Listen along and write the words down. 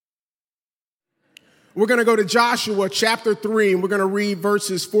We're going to go to Joshua chapter 3, and we're going to read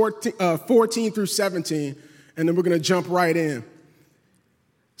verses 14 through 17, and then we're going to jump right in.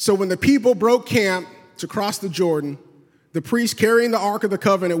 So when the people broke camp to cross the Jordan, the priest carrying the Ark of the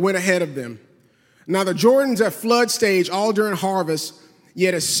Covenant went ahead of them. Now the Jordan's at flood stage all during harvest,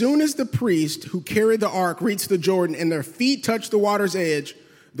 yet as soon as the priest who carried the Ark reached the Jordan and their feet touched the water's edge,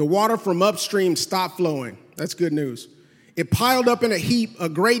 the water from upstream stopped flowing. That's good news. It piled up in a heap a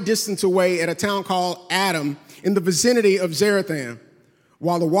great distance away at a town called Adam in the vicinity of Zarethan,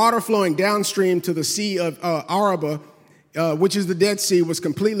 while the water flowing downstream to the Sea of Arabah, which is the Dead Sea, was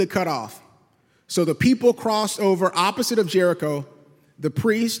completely cut off. So the people crossed over opposite of Jericho. The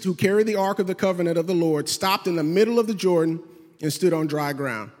priest who carried the Ark of the Covenant of the Lord stopped in the middle of the Jordan and stood on dry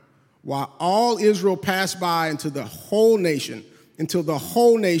ground, while all Israel passed by until the whole nation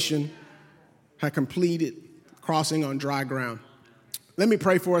had completed crossing on dry ground. Let me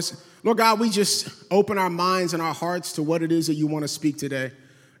pray for us. Lord God, we just open our minds and our hearts to what it is that you want to speak today.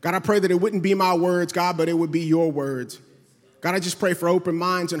 God, I pray that it wouldn't be my words, God, but it would be your words. God, I just pray for open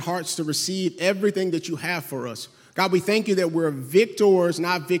minds and hearts to receive everything that you have for us. God, we thank you that we're victors,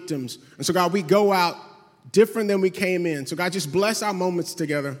 not victims. And so, God, we go out different than we came in. So, God, just bless our moments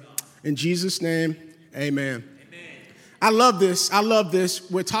together. In Jesus' name, amen. I love this.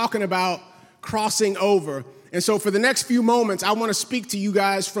 We're talking about crossing over. And so for the next few moments, I want to speak to you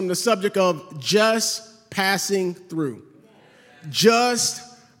guys from the subject of just passing through. Just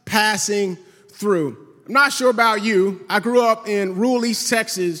passing through. I'm not sure about you. I grew up in rural East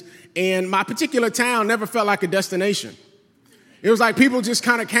Texas, and my particular town never felt like a destination. It was like people just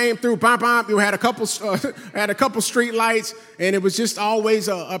kind of came through, you had a couple street lights, and it was just always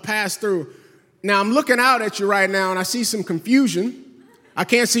a pass through. Now, I'm looking out at you right now, and I see some confusion. I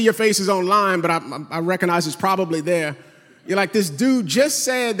can't see your faces online, but I recognize it's probably there. You're like, this dude just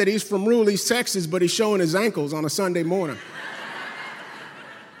said that he's from rural East Texas, but he's showing his ankles on a Sunday morning.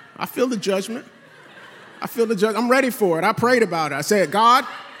 I feel the judgment. I'm ready for it. I prayed about it. I said, God,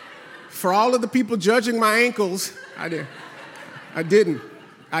 for all of the people judging my ankles, I didn't.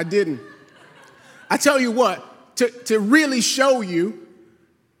 I tell you what, to really show you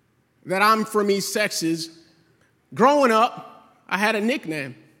that I'm from East Texas, growing up, I had a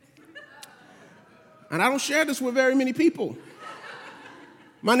nickname. And I don't share this with very many people.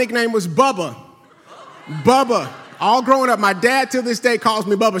 My nickname was Bubba. Bubba. All growing up, my dad to this day calls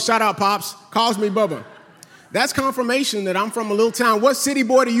me Bubba. Shout out, Pops. Calls me Bubba. That's confirmation that I'm from a little town. What city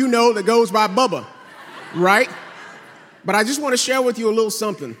boy do you know that goes by Bubba? Right? But I just want to share with you a little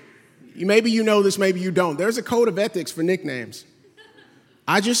something. Maybe you know this, maybe you don't. There's a code of ethics for nicknames.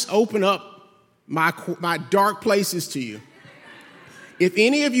 I just open up my dark places to you. If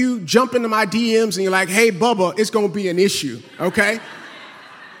any of you jump into my DMs and you're like, hey, Bubba, it's going to be an issue, okay?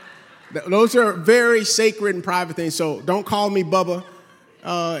 Those are very sacred and private things, so don't call me Bubba.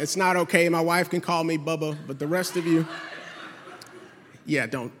 It's not okay. My wife can call me Bubba, but the rest of you, yeah,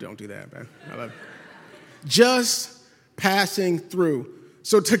 don't do that, man. I love it. Just passing through.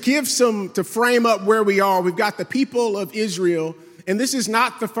 So to frame up where we are, we've got the people of Israel, and this is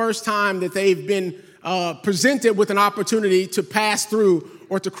not the first time that they've been presented with an opportunity to pass through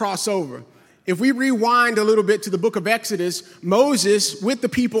or to cross over. If we rewind a little bit to the book of Exodus, Moses, with the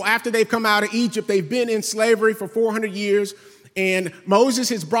people after they've come out of Egypt, they've been in slavery for 400 years, and Moses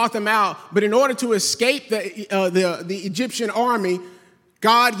has brought them out. But in order to escape the Egyptian army,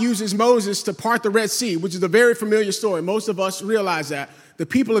 God uses Moses to part the Red Sea, which is a very familiar story. Most of us realize that. The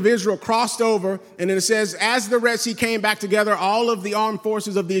people of Israel crossed over, and then it says, as the Red Sea came back together, all of the armed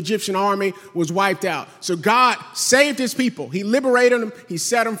forces of the Egyptian army was wiped out. So God saved his people. He liberated them. He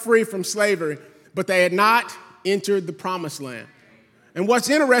set them free from slavery, but they had not entered the promised land. And what's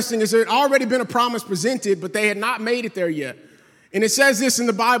interesting is there had already been a promise presented, but they had not made it there yet. And it says this in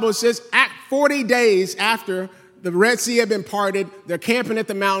the Bible. It says, 40 days after the Red Sea had been parted, they're camping at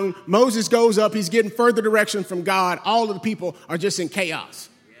the mountain. Moses goes up. He's getting further direction from God. All of the people are just in chaos.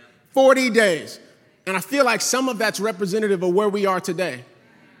 40 days. And I feel like some of that's representative of where we are today.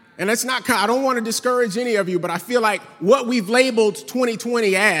 And it's not, I don't want to discourage any of you, but I feel like what we've labeled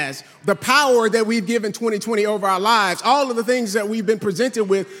 2020 as, the power that we've given 2020 over our lives, all of the things that we've been presented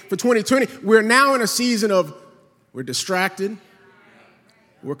with for 2020, we're now in a season of we're distracted,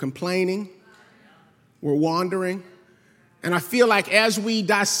 we're complaining, we're wandering. And I feel like as we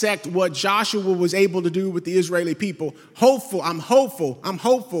dissect what Joshua was able to do with the Israeli people, I'm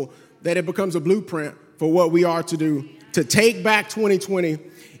hopeful that it becomes a blueprint for what we are to do to take back 2020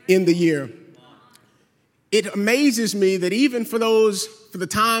 in the year. It amazes me that even for the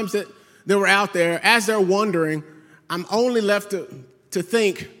times that were out there, as they're wondering, I'm only left to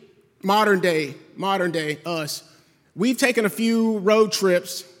think, modern day us, we've taken a few road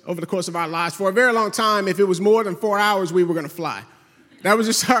trips over the course of our lives. For a very long time, if it was more than 4 hours, we were going to fly. That was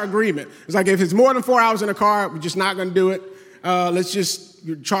just our agreement. It's like, if it's more than 4 hours in a car, we're just not going to do it. Let's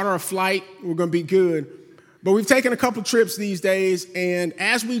just charter a flight. We're going to be good. But we've taken a couple trips these days, and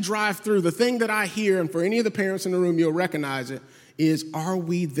as we drive through, the thing that I hear, and for any of the parents in the room, you'll recognize it, is, are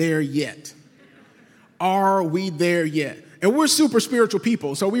we there yet? Are we there yet? And we're super spiritual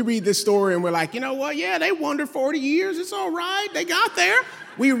people, so we read this story and we're like, you know what? Yeah, they wandered 40 years. It's all right. They got there.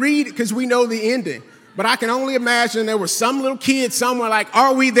 We read it because we know the ending. But I can only imagine there was some little kid somewhere like,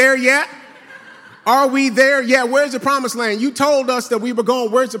 are we there yet? Are we there yet? Where's the promised land? You told us that we were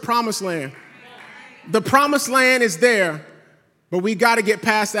going. Where's the promised land? The promised land is there, but we got to get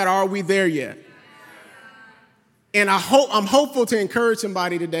past that. Are we there yet? And I'm hopeful to encourage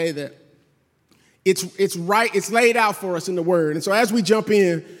somebody today that it's right. It's laid out for us in the Word. And so as we jump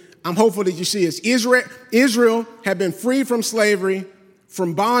in, I'm hopeful that you see us. Israel had been free from slavery,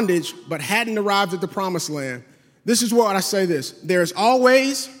 from bondage, but hadn't arrived at the promised land. This is what I say this. There's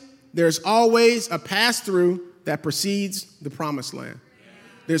always a pass-through that precedes the promised land.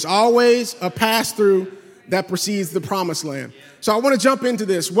 There's always a pass-through that precedes the promised land. So I want to jump into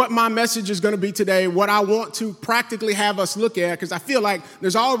this, what my message is going to be today, what I want to practically have us look at, because I feel like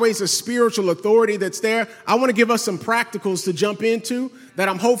there's always a spiritual authority that's there. I want to give us some practicals to jump into that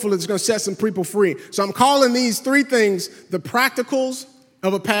I'm hopeful is going to set some people free. So I'm calling these three things the practicals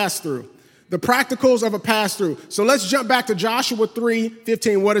of a pass-through. The practicals of a pass-through. So let's jump back to Joshua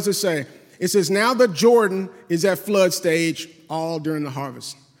 3:15. What does it say? It says, now the Jordan is at flood stage all during the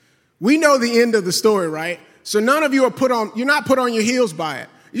harvest. We know the end of the story, right? So none of you you're not put on your heels by it.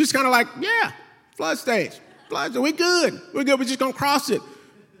 You're just kind of like, yeah, flood stage. We're good. We're just going to cross it.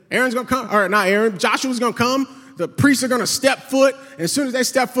 Aaron's going to come. Or not Aaron. Joshua's going to come. The priests are going to step foot. And as soon as they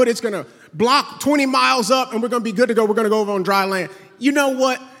step foot, it's going to block 20 miles up, and we're going to be good to go. We're going to go over on dry land. You know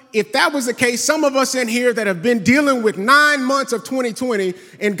what? If that was the case, some of us in here that have been dealing with 9 months of 2020,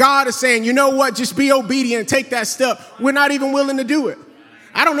 and God is saying, you know what? Just be obedient and take that step. We're not even willing to do it.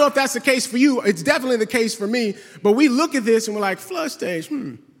 I don't know if that's the case for you. It's definitely the case for me. But we look at this and we're like, flood stage,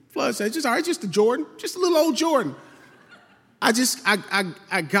 flood stage. Just all right, just a Jordan, just a little old Jordan.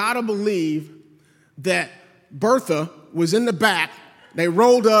 I gotta believe that Bertha was in the back. They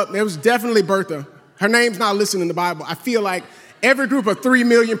rolled up. It was definitely Bertha. Her name's not listed in the Bible. I feel like every group of 3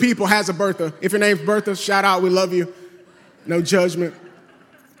 million people has a Bertha. If your name's Bertha, shout out, we love you. No judgment.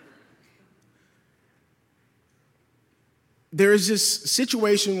 There is this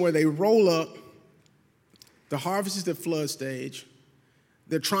situation where they roll up, the harvest is at flood stage.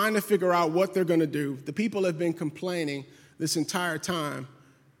 They're trying to figure out what they're going to do. The people have been complaining this entire time.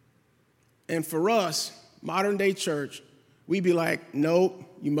 And for us, modern day church, we'd be like, nope,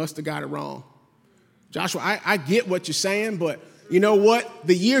 you must have got it wrong. Joshua, I get what you're saying, but you know what?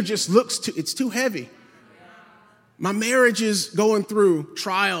 The year just it's too heavy. My marriage is going through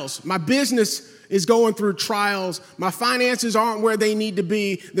trials. My business is going through trials. My finances aren't where they need to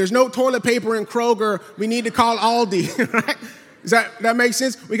be. There's no toilet paper in Kroger. We need to call Aldi, right? Does that make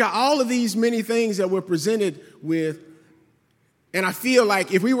sense? We got all of these many things that we're presented with. And I feel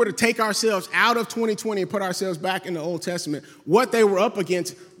like if we were to take ourselves out of 2020 and put ourselves back in the Old Testament, what they were up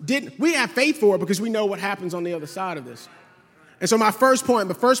against, we have faith for it because we know what happens on the other side of this. And so my first point,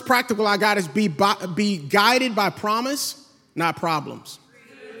 the first practical I got is be guided by promise, not problems.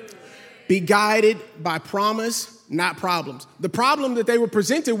 Be guided by promise, not problems. The problem that they were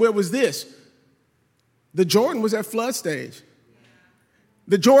presented with was this. The Jordan was at flood stage.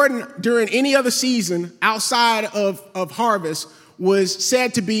 The Jordan during any other season outside of harvest was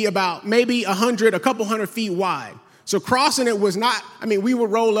said to be about maybe a couple hundred feet wide. So crossing it was not, we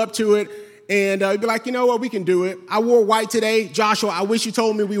would roll up to it and be like, you know what, we can do it. I wore white today. Joshua, I wish you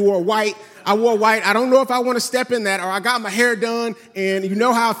told me we wore white. I wore white. I don't know if I want to step in that, or I got my hair done, and you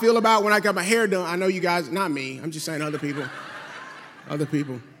know how I feel about when I got my hair done. I know you guys, not me. I'm just saying other people. Other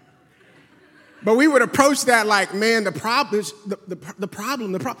people. But we would approach that like, man, the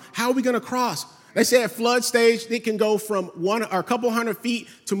problem, how are we going to cross? They say at flood stage, it can go from 1 or a couple hundred feet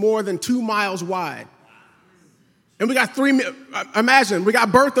to more than 2 miles wide. And we got we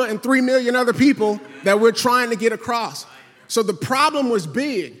got Bertha and 3 million other people that we're trying to get across. So the problem was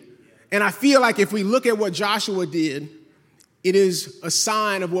big. And I feel like if we look at what Joshua did, it is a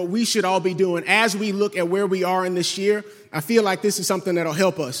sign of what we should all be doing as we look at where we are in this year. I feel like this is something that'll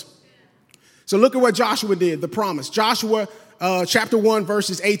help us. So look at what Joshua did, the promise. Joshua chapter 1,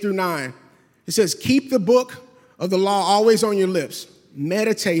 verses 8 through 9. It says, keep the book of the law always on your lips.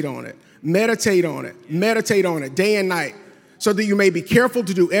 Meditate on it. Meditate on it. Meditate on it day and night, so that you may be careful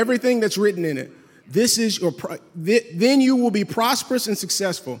to do everything that's written in it. Then you will be prosperous and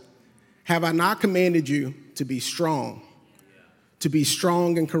successful. Have I not commanded you to be strong? To be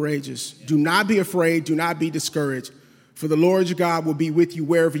strong and courageous. Do not be afraid. Do not be discouraged. For the Lord your God will be with you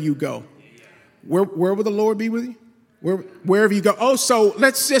wherever you go. Where will the Lord be with you? Wherever you go. Oh, so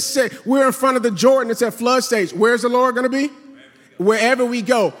let's just say we're in front of the Jordan. It's at flood stage. Where's the Lord going to be? Wherever we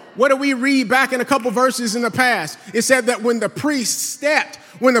go. What do we read back in a couple verses in the past? It said that when the priest stepped,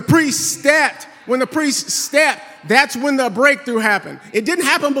 that's when the breakthrough happened. It didn't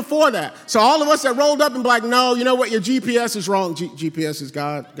happen before that. So all of us that rolled up and be like, no, you know what? Your GPS is wrong. GPS is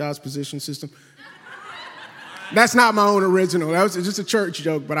God's position system. That's not my own original. That was just a church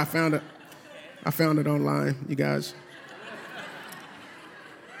joke, but I found it online, you guys.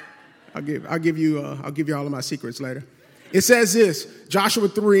 I'll give you all of my secrets later. It says this, Joshua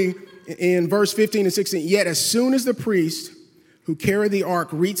 3 in verse 15 and 16. Yet as soon as the priest who carried the ark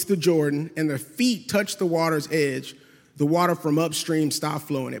reached the Jordan and their feet touched the water's edge, the water from upstream stopped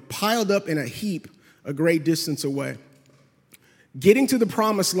flowing. It piled up in a heap a great distance away. Getting to the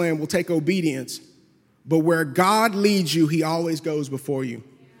promised land will take obedience, but where God leads you, he always goes before you.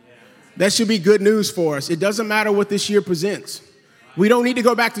 That should be good news for us. It doesn't matter what this year presents. We don't need to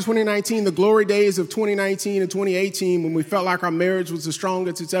go back to 2019, the glory days of 2019 and 2018, when we felt like our marriage was the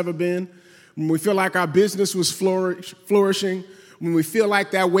strongest it's ever been, when we feel like our business was flourishing, when we feel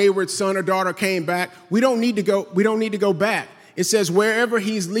like that wayward son or daughter came back. We don't need to go back. It says wherever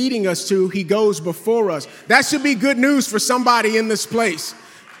he's leading us to, he goes before us. That should be good news for somebody in this place.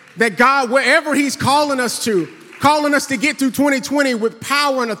 That God, wherever he's calling us to get through 2020 with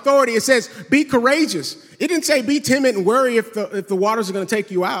power and authority, it says, be courageous. It didn't say be timid and worry if the waters are going to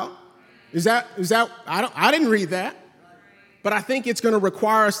take you out. Is that? I didn't read that. But I think it's going to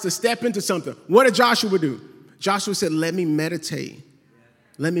require us to step into something. What did Joshua do? Joshua said, let me meditate.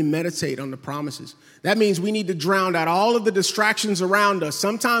 Let me meditate on the promises. That means we need to drown out all of the distractions around us.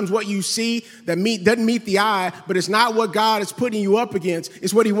 Sometimes what you see that doesn't meet the eye, but it's not what God is putting you up against.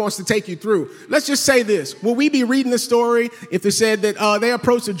 It's what he wants to take you through. Let's just say this. Will we be reading this story if it said that they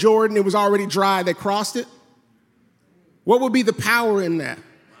approached the Jordan, it was already dry, they crossed it? What would be the power in that?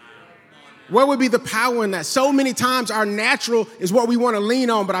 What would be the power in that? So many times our natural is what we want to lean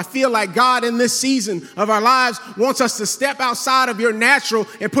on, but I feel like God in this season of our lives wants us to step outside of your natural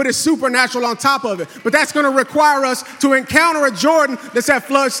and put his supernatural on top of it. But that's going to require us to encounter a Jordan that's at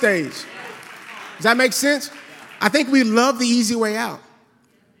flood stage. Does that make sense? I think we love the easy way out.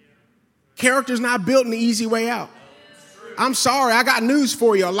 Character's not built in the easy way out. I'm sorry, I got news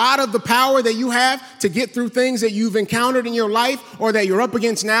for you. A lot of the power that you have to get through things that you've encountered in your life or that you're up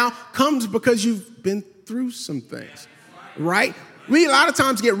against now comes because you've been through some things, right? We a lot of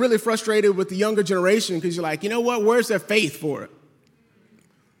times get really frustrated with the younger generation because you're like, you know what, where's their faith for it?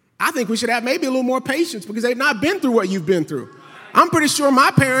 I think we should have maybe a little more patience because they've not been through what you've been through. I'm pretty sure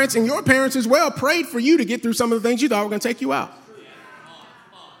my parents and your parents as well prayed for you to get through some of the things you thought were going to take you out.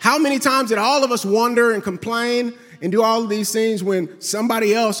 How many times did all of us wonder and complain and do all of these things when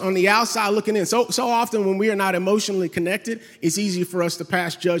somebody else on the outside looking in? So often when we are not emotionally connected, it's easy for us to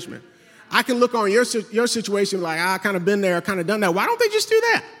pass judgment. I can look on your situation like, I kind of been there, I kind of done that. Why don't they just do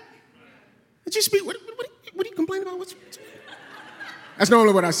that? Just be, what are you complaining about? That's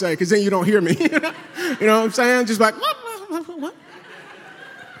normally what I say, because then you don't hear me. You know what I'm saying? Just like, what?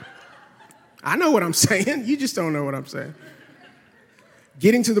 I know what I'm saying. You just don't know what I'm saying.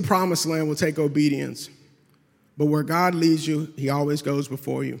 Getting to the promised land will take obedience. But where God leads you, he always goes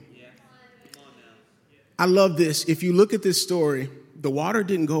before you. I love this. If you look at this story, the water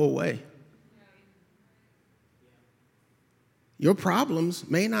didn't go away. Your problems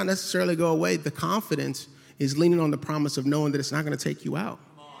may not necessarily go away. The confidence is leaning on the promise of knowing that it's not going to take you out.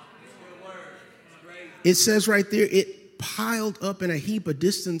 It says right there, it piled up in a heap a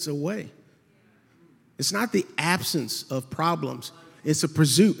distance away. It's not the absence of problems. It's a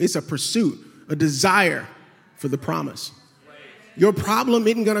pursuit, a desire for the promise. Your problem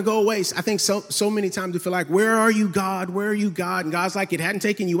isn't going to go away. I think so many times we feel like, where are you, God? Where are you, God? And God's like, it hadn't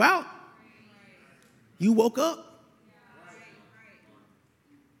taken you out. You woke up.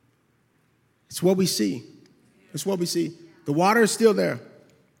 It's what we see. It's what we see. The water is still there.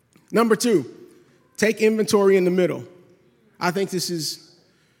 Number 2, take inventory in the middle. I think this is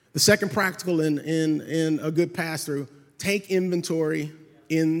the second practical in a good pass-through. Take inventory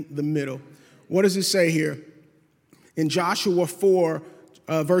in the middle. What does it say here? In Joshua 4,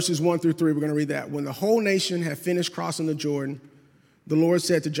 verses 1 through 3, we're going to read that. When the whole nation had finished crossing the Jordan, the Lord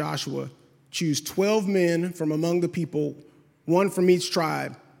said to Joshua, choose 12 men from among the people, one from each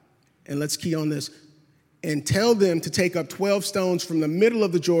tribe. And let's key on this. and tell them to take up 12 stones from the middle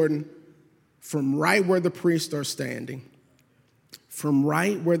of the Jordan, from right where the priests are standing. From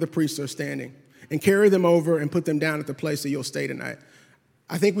right where the priests are standing. And carry them over and put them down at the place that you'll stay tonight.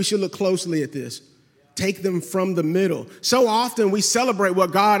 I think we should look closely at this. Take them from the middle. So often we celebrate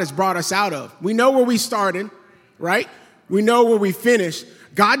what God has brought us out of. We know where we started, right? We know where we finished.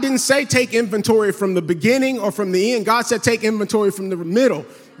 God didn't say take inventory from the beginning or from the end. God said take inventory from the middle.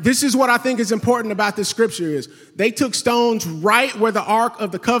 This is what I think is important about this scripture is they took stones right where the Ark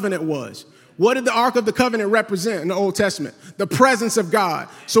of the Covenant was. What did the Ark of the Covenant represent in the Old Testament? The presence of God.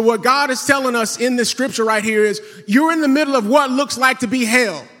 So what God is telling us in this scripture right here is you're in the middle of what looks like to be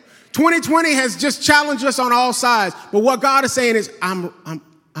hell. 2020 has just challenged us on all sides. But what God is saying is I'm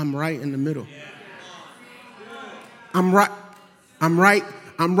right in the middle. I'm right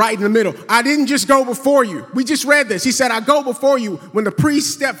in the middle. I didn't just go before you. We just read this. He said, I go before you. When the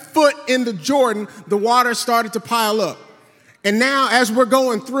priest stepped foot in the Jordan, the water started to pile up. And now as we're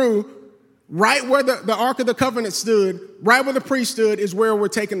going through, right where the Ark of the Covenant stood, right where the priest stood is where we're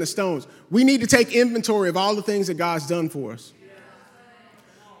taking the stones. We need to take inventory of all the things that God's done for us.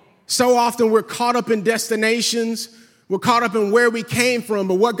 So often we're caught up in destinations. We're caught up in where we came from.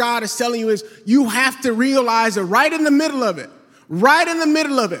 But what God is telling you is you have to realize that right in the middle of it, right in the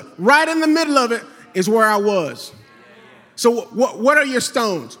middle of it is where I was. So what are your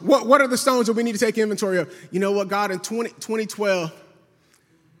stones? What are the stones that we need to take inventory of? You know what, God, in 2012,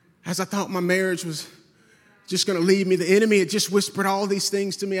 as I thought my marriage was just going to leave me, the enemy had just whispered all these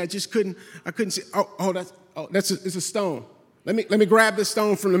things to me. I couldn't see. It's a stone. Let me grab this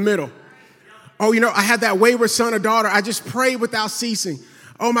stone from the middle. Oh, I had that wayward son or daughter. I just prayed without ceasing.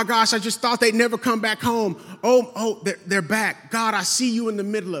 Oh my gosh, I just thought they'd never come back home. They're back. God, I see you in the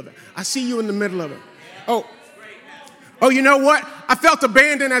middle of it. I see you in the middle of it. Oh, you know what? I felt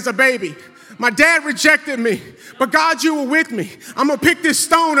abandoned as a baby. My dad rejected me, but God, you were with me. I'm going to pick this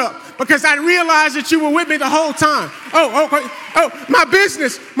stone up because I realized that you were with me the whole time. My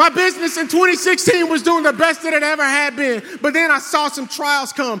business in 2016 was doing the best that it ever had been. But then I saw some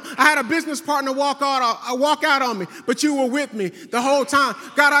trials come. I had a business partner walk out on me, but you were with me the whole time.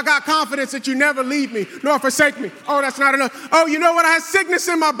 God, I got confidence that you never leave me nor forsake me. Oh, that's not enough. Oh, you know what? I had sickness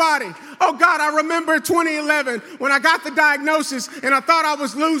in my body. Oh, God, I remember 2011 when I got the diagnosis and I thought I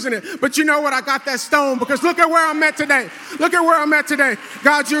was losing it. But you know what? I got that stone because look at where I'm at today. Look at where I'm at today.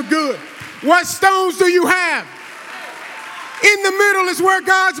 God, you're good. What stones do you have? In the middle is where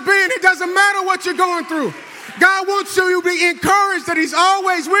God's been. It doesn't matter what you're going through. God wants you to be encouraged that he's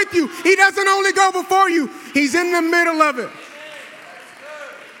always with you. He doesn't only go before you. He's in the middle of it.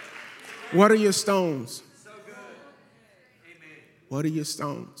 What are your stones? What are your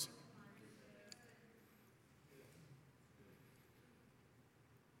stones?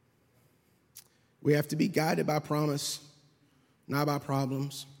 We have to be guided by promise, not by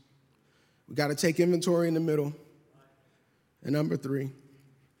problems. We got to take inventory in the middle. And number 3,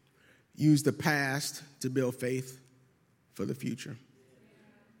 use the past to build faith for the future.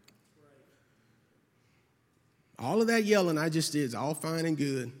 All of that yelling I just did is all fine and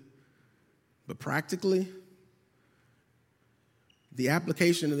good. But practically, the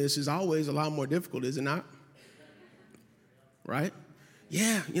application of this is always a lot more difficult, is it not? Right?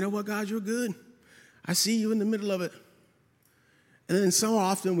 Yeah, you know what, God, you're good. I see you in the middle of it. And then so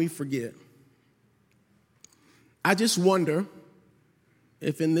often we forget. I just wonder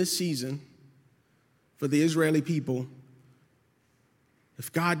if in this season, for the Israeli people,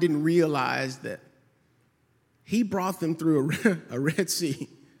 if God didn't realize that he brought them through a Red Sea,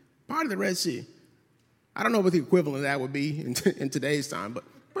 part of the Red Sea. I don't know what the equivalent of that would be in today's time, but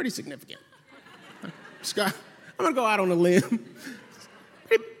pretty significant. Scott, I'm going to go out on a limb.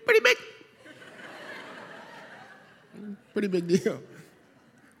 Pretty big. Pretty big deal.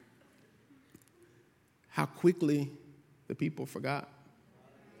 How quickly the people forgot.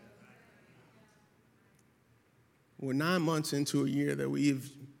 We're 9 months into a year that we've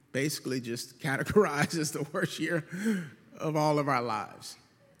basically just categorized as the worst year of all of our lives,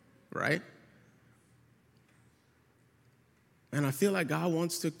 right? And I feel like God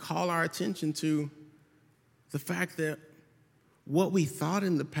wants to call our attention to the fact that what we thought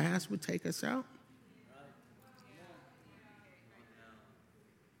in the past would take us out.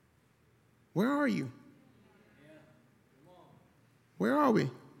 Where are you? Where are we?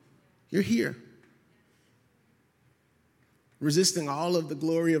 You're here. Resisting all of the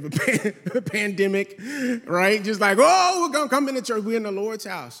glory of a pandemic, right? Just like, we're going to come into church. We're in the Lord's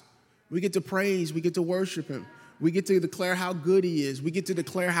house. We get to praise. We get to worship him. We get to declare how good he is. We get to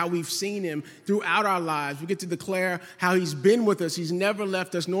declare how we've seen him throughout our lives. We get to declare how he's been with us. He's never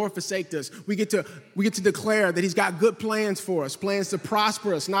left us nor forsaken us. We get to declare that he's got good plans for us, plans to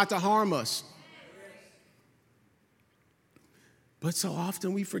prosper us, not to harm us. But so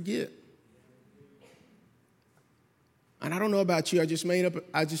often we forget. And I don't know about you, I just made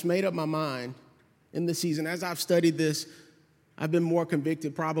up my mind in this season. As I've studied this, I've been more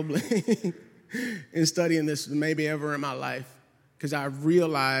convicted probably in studying this than maybe ever in my life, because I've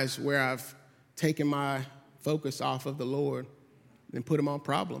realized where I've taken my focus off of the Lord and put him on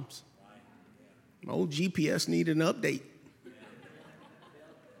problems. My old GPS needed an update.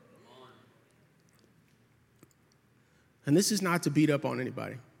 And this is not to beat up on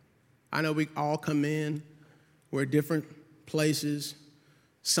anybody. I know we all come in, we're at different places.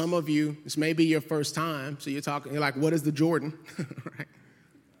 Some of you, this may be your first time, so you're like, what is the Jordan? Right?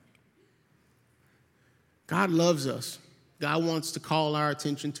 God loves us. God wants to call our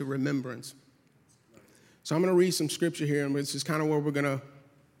attention to remembrance. So I'm going to read some scripture here, and this is kind of where we're going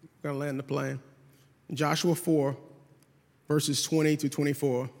to land the plane. In Joshua 4, verses 20 to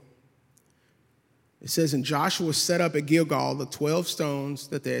 24. It says, and Joshua set up at Gilgal the 12 stones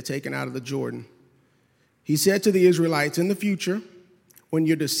that they had taken out of the Jordan. He said to the Israelites, in the future, when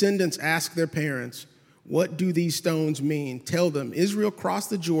your descendants ask their parents, what do these stones mean? Tell them, Israel crossed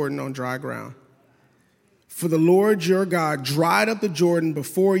the Jordan on dry ground. For the Lord your God dried up the Jordan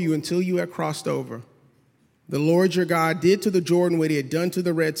before you until you had crossed over. The Lord your God did to the Jordan what he had done to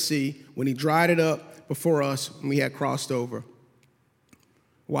the Red Sea when he dried it up before us when we had crossed over.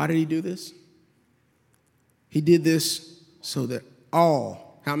 Why did he do this? He did this so that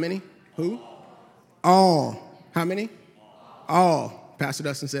all, how many? Who? All. How many? All. Pastor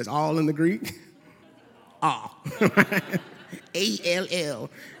Dustin says all in the Greek. All. A-L-L.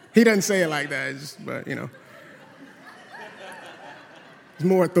 He doesn't say it like that, but you know. There's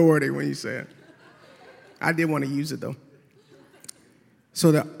more authority when you say it. I did want to use it though.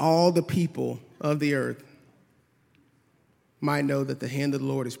 So that all the people of the earth might know that the hand of the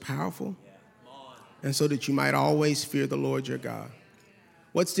Lord is powerful, and so that you might always fear the Lord your God.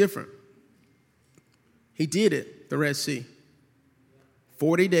 What's different? He did it, the Red Sea.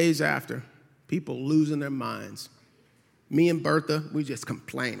 40 days after, people losing their minds. Me and Bertha, we just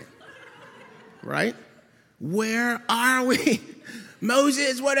complaining, right? Where are we?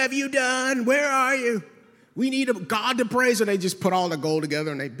 Moses, what have you done? Where are you? We need a God to praise. So they just put all the gold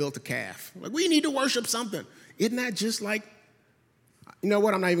together and they built a calf. Like, we need to worship something. Isn't that just like, you know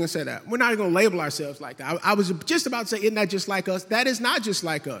what? I'm not even going to say that. We're not even going to label ourselves like that. I was just about to say, isn't that just like us? That is not just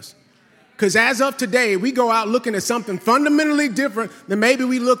like us. Because as of today, we go out looking at something fundamentally different than maybe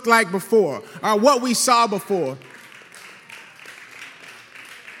we looked like before or what we saw before.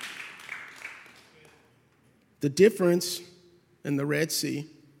 The difference in the Red Sea,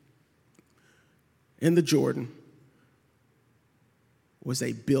 in the Jordan, was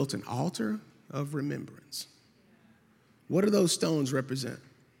they built an altar of remembrance. What do those stones represent?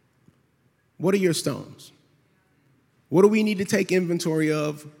 What are your stones? What do we need to take inventory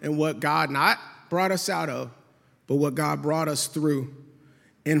of, and what God not brought us out of, but what God brought us through?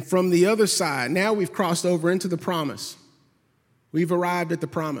 And from the other side, now we've crossed over into the promise. We've arrived at the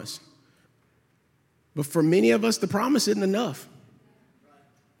promise. But for many of us, the promise isn't enough.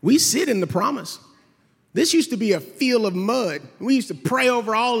 We sit in the promise. This used to be a field of mud. We used to pray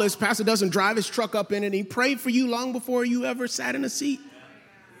over all this. Pastor doesn't drive his truck up in it. He prayed for you long before you ever sat in a seat.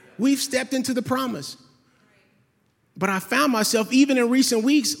 We've stepped into the promise. But I found myself, even in recent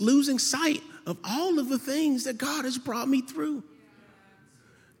weeks, losing sight of all of the things that God has brought me through.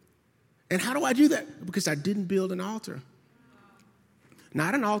 And how do I do that? Because I didn't build an altar.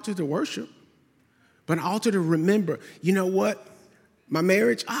 Not an altar to worship, but an altar to remember. You know what? My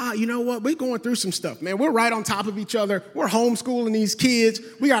marriage, you know what? We're going through some stuff, man. We're right on top of each other. We're homeschooling these kids.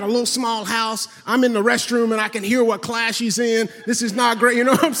 We got a little small house. I'm in the restroom, and I can hear what class she's in. This is not great. You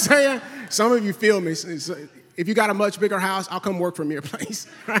know what I'm saying? Some of you feel me. If you got a much bigger house, I'll come work from your place,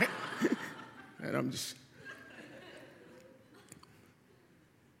 right? And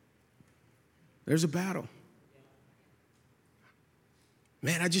there's a battle.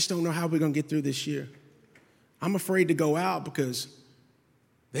 Man, I just don't know how we're going to get through this year. I'm afraid to go out because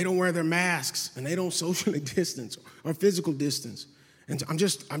they don't wear their masks and they don't socially distance or physical distance. And I'm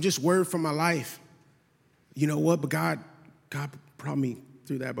just worried for my life. You know what? But God brought me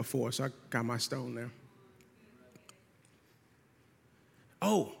through that before, so I got my stone there.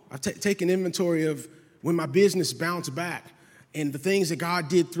 Oh, I've taken inventory of when my business bounced back and the things that God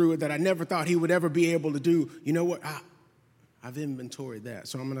did through it that I never thought he would ever be able to do. You know what? I've inventoried that.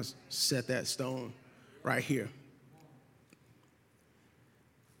 So I'm going to set that stone right here.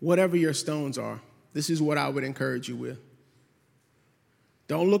 whatever your stones are, this is what I would encourage you with.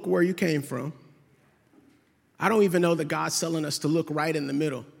 Don't look where you came from. I don't even know that God's telling us to look right in the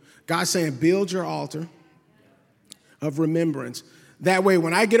middle. God's saying, build your altar of remembrance. That way,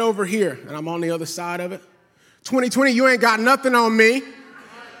 when I get over here and I'm on the other side of it, 2020, you ain't got nothing on me.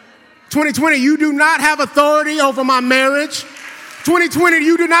 2020, you do not have authority over my marriage. 2020,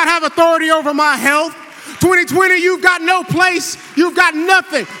 you do not have authority over my health. 2020, you've got no place. You've got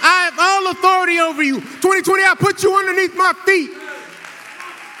nothing. I have all authority over you. 2020, I put you underneath my feet.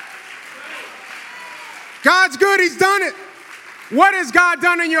 God's good. He's done it. What has God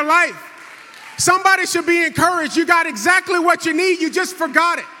done in your life? Somebody should be encouraged. You got exactly what you need. You just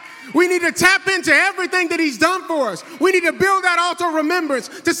forgot it. We need to tap into everything that he's done for us. We need to build that altar of remembrance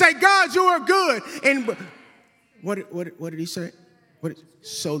to say, God, you are good. And what did he say?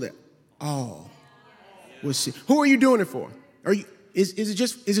 So that all will see. Who are you doing it for? Is it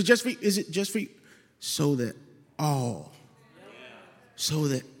just for you? So that all.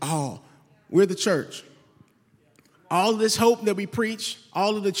 We're the church. All of this hope that we preach,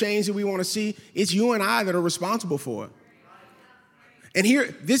 all of the change that we want to see, it's you and I that are responsible for it. And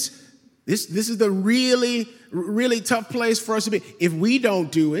here, this is the really, really tough place for us to be. If we don't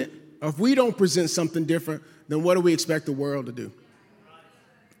do it, or if we don't present something different, then what do we expect the world to do?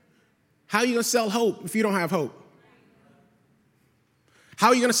 How are you going to sell hope if you don't have hope? How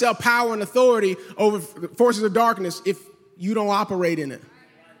are you going to sell power and authority over forces of darkness if you don't operate in it?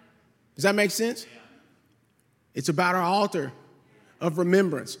 Does that make sense? It's about our altar of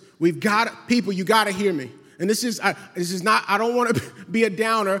remembrance. We've got people, you got to hear me. And this is not, I don't want to be a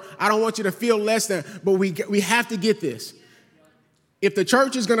downer. I don't want you to feel less than, but we have to get this. If the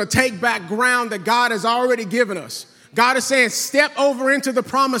church is going to take back ground that God has already given us, God is saying, step over into the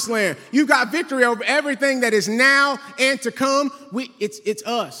promised land. You've got victory over everything that is now and to come. It's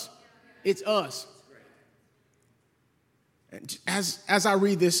us. It's us. As I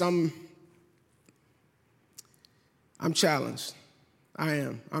read this, I'm challenged. I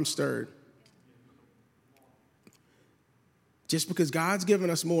am. I'm stirred. Just because God's given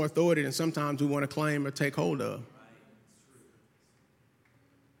us more authority than sometimes we want to claim or take hold of.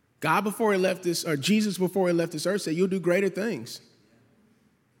 God before he left this, or Jesus before he left this earth said, you'll do greater things.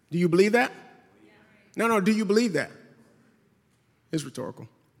 Do you believe that? No, do you believe that? It's rhetorical.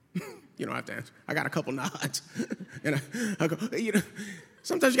 You don't have to answer. I got a couple nods. And I go,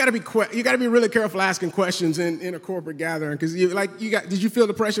 sometimes you got to be really careful asking questions in a corporate gathering because did you feel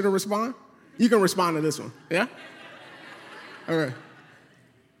the pressure to respond? You can respond to this one. Yeah? All right.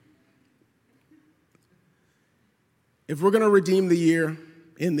 If we're going to redeem the year,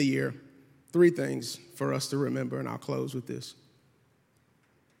 in the year, 3 things for us to remember, and I'll close with this.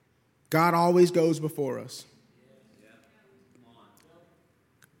 God always goes before us.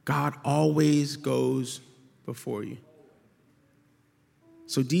 God always goes before you.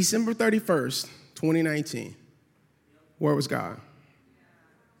 So December 31st, 2019, where was God?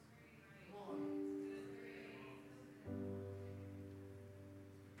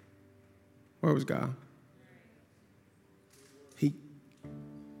 Where was God?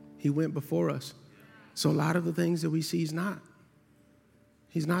 He went before us. So a lot of the things that we see, he's not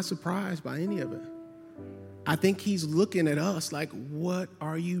surprised by any of it. I think he's looking at us like, what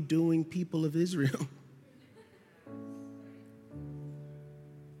are you doing, people of Israel?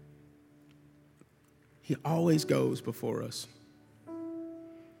 He always goes before us.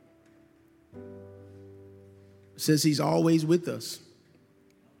 It says he's always with us.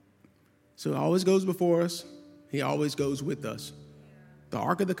 So he always goes before us. He always goes with us. The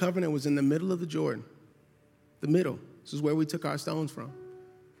Ark of the Covenant was in the middle of the Jordan. The middle. This is where we took our stones from.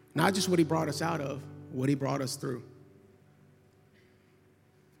 Not just what he brought us out of, what he brought us through.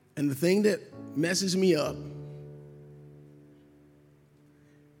 And the thing that messes me up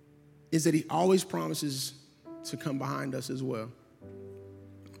is that he always promises to come behind us as well.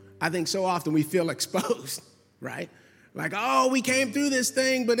 I think so often we feel exposed, right? Like, oh, we came through this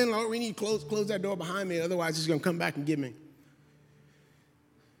thing, but then Lord, we need to close that door behind me, otherwise he's going to come back and get me.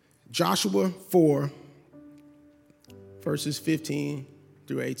 Joshua 4, verses 15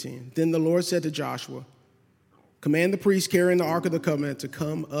 through 18. Then the Lord said to Joshua, command the priests carrying the Ark of the Covenant to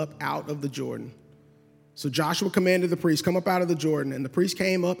come up out of the Jordan. So Joshua commanded the priests, come up out of the Jordan. And the priests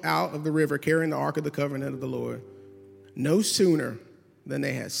came up out of the river carrying the Ark of the Covenant of the Lord. No sooner than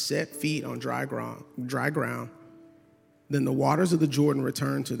they had set feet on dry ground, then the waters of the Jordan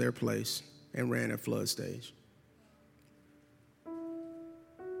returned to their place and ran at flood stage.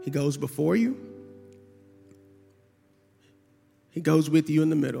 He goes before you. He goes with you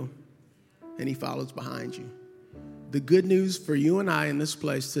in the middle, and he follows behind you. The good news for you and I in this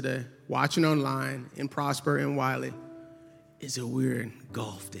place today, watching online in Prosper and Wiley, is that we're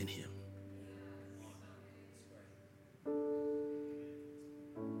engulfed in him.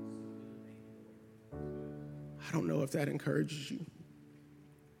 I don't know if that encourages you.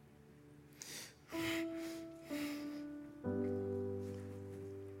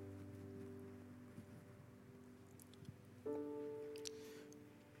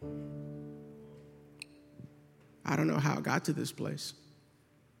 I don't know how I got to this place.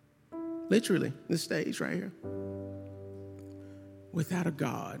 Literally, this stage right here. Without a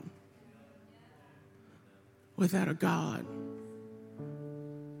God. Without a God.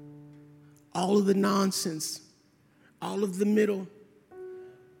 All of the nonsense, all of the middle,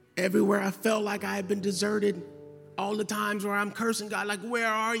 everywhere I felt like I had been deserted, all the times where I'm cursing God, like,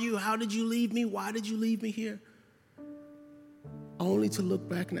 where are you? How did you leave me? Why did you leave me here? Only to look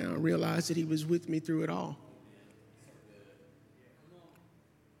back now and realize that he was with me through it all.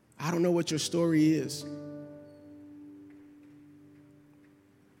 I don't know what your story is.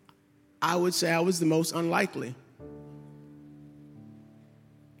 I would say I was the most unlikely.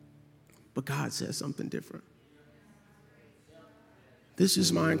 But God says something different. This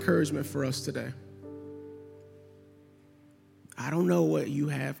is my encouragement for us today. I don't know what you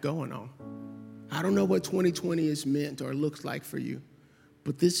have going on. I don't know what 2020 is meant or looks like for you.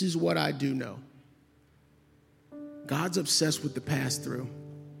 But this is what I do know. God's obsessed with the pass-through.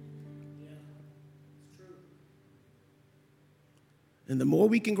 And the more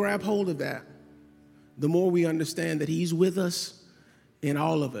we can grab hold of that, the more we understand that he's with us in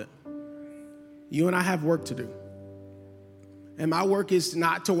all of it. You and I have work to do. And my work is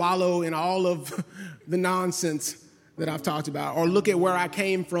not to wallow in all of the nonsense that I've talked about or look at where I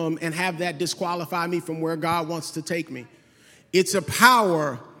came from and have that disqualify me from where God wants to take me. It's a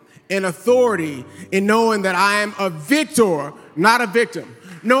power and authority in knowing that I am a victor, not a victim.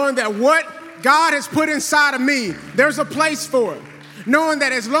 Knowing that what God has put inside of me, there's a place for it. Knowing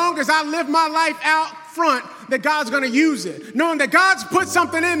that as long as I live my life out front, that God's going to use it. Knowing that God's put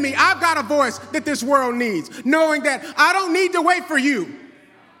something in me. I've got a voice that this world needs. Knowing that I don't need to wait for you.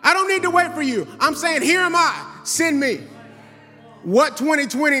 I don't need to wait for you. I'm saying, here am I. Send me. What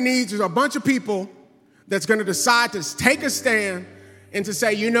 2020 needs is a bunch of people that's going to decide to take a stand and to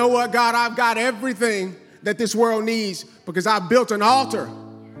say, you know what, God, I've got everything that this world needs because I've built an altar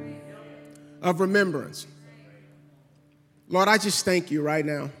of remembrance. Lord, I just thank you right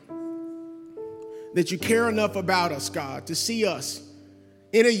now that you care enough about us, God, to see us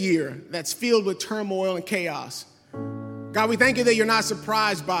in a year that's filled with turmoil and chaos. God, we thank you that you're not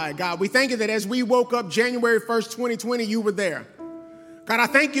surprised by it, God. We thank you that as we woke up January 1st, 2020, you were there. God, I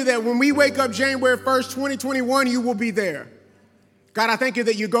thank you that when we wake up January 1st, 2021, you will be there. God, I thank you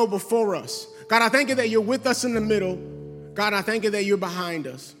that you go before us. God, I thank you that you're with us in the middle. God, I thank you that you're behind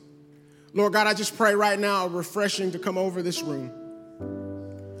us. Lord God, I just pray right now a refreshing to come over this room.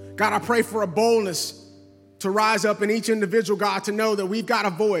 God, I pray for a boldness to rise up in each individual, God, to know that we've got a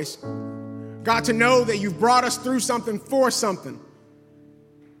voice. God, to know that you've brought us through something for something.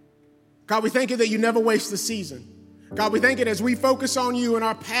 God, we thank you that you never waste the season. God, we thank you that as we focus on you and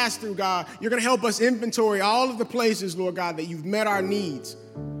our pass through, God, you're going to help us inventory all of the places, Lord God, that you've met our needs.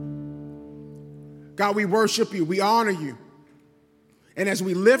 God, we worship you. We honor you. And as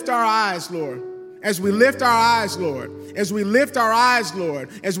we lift our eyes, Lord, as we lift our eyes, Lord, as we lift our eyes, Lord,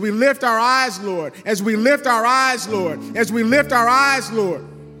 as we lift our eyes, Lord, as we lift our eyes, Lord, as we lift our eyes, Lord,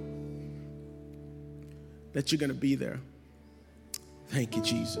 that you're going to be there. Thank you,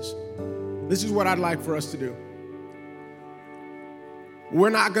 Jesus. This is what I'd like for us to do. We're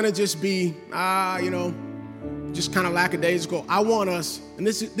not going to just be, just kind of lackadaisical. I want us, and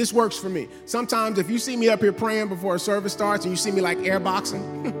this works for me. Sometimes if you see me up here praying before a service starts and you see me like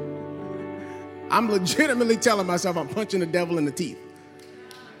airboxing, I'm legitimately telling myself I'm punching the devil in the teeth.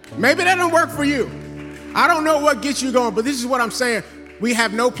 Maybe that don't work for you. I don't know what gets you going, but this is what I'm saying. We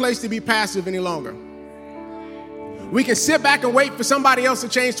have no place to be passive any longer. We can sit back and wait for somebody else to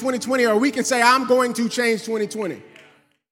change 2020, or we can say, I'm going to change 2020.